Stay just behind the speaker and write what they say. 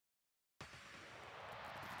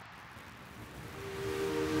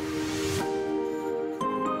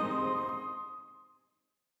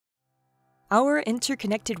Our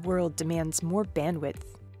interconnected world demands more bandwidth.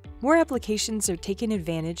 More applications are taking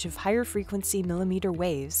advantage of higher frequency millimeter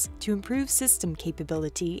waves to improve system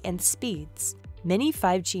capability and speeds. Many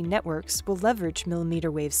 5G networks will leverage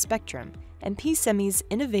millimeter wave spectrum, and pSemi's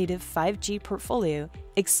innovative 5G portfolio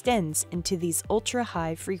extends into these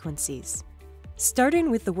ultra-high frequencies.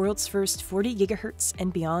 Starting with the world's first 40 GHz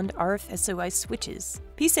and beyond RF SOI switches,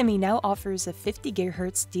 pSemi now offers a 50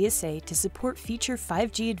 GHz DSA to support future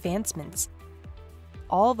 5G advancements,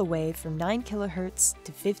 all the way from 9 kHz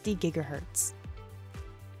to 50 GHz.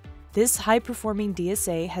 This high-performing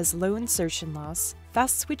DSA has low insertion loss,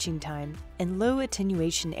 fast switching time, and low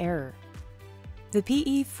attenuation error. The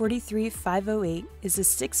PE43508 is a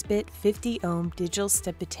 6-bit 50 ohm digital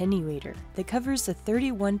step attenuator that covers a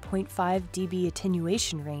 31.5 dB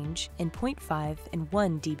attenuation range in 0.5 and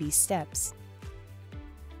 1 dB steps.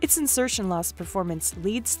 Its insertion loss performance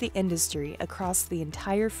leads the industry across the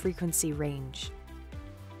entire frequency range.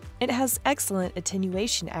 It has excellent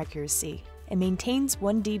attenuation accuracy and maintains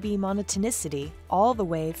 1 dB monotonicity all the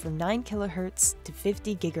way from 9 kHz to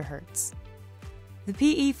 50 GHz. The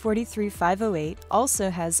PE43508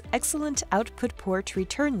 also has excellent output port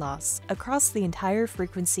return loss across the entire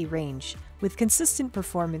frequency range with consistent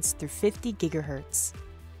performance through 50 GHz.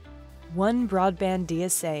 One broadband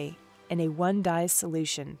DSA and a one-die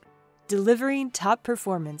solution, delivering top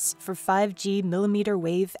performance for 5G millimeter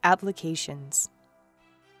wave applications.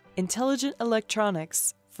 Intelligent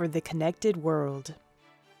electronics for the connected world.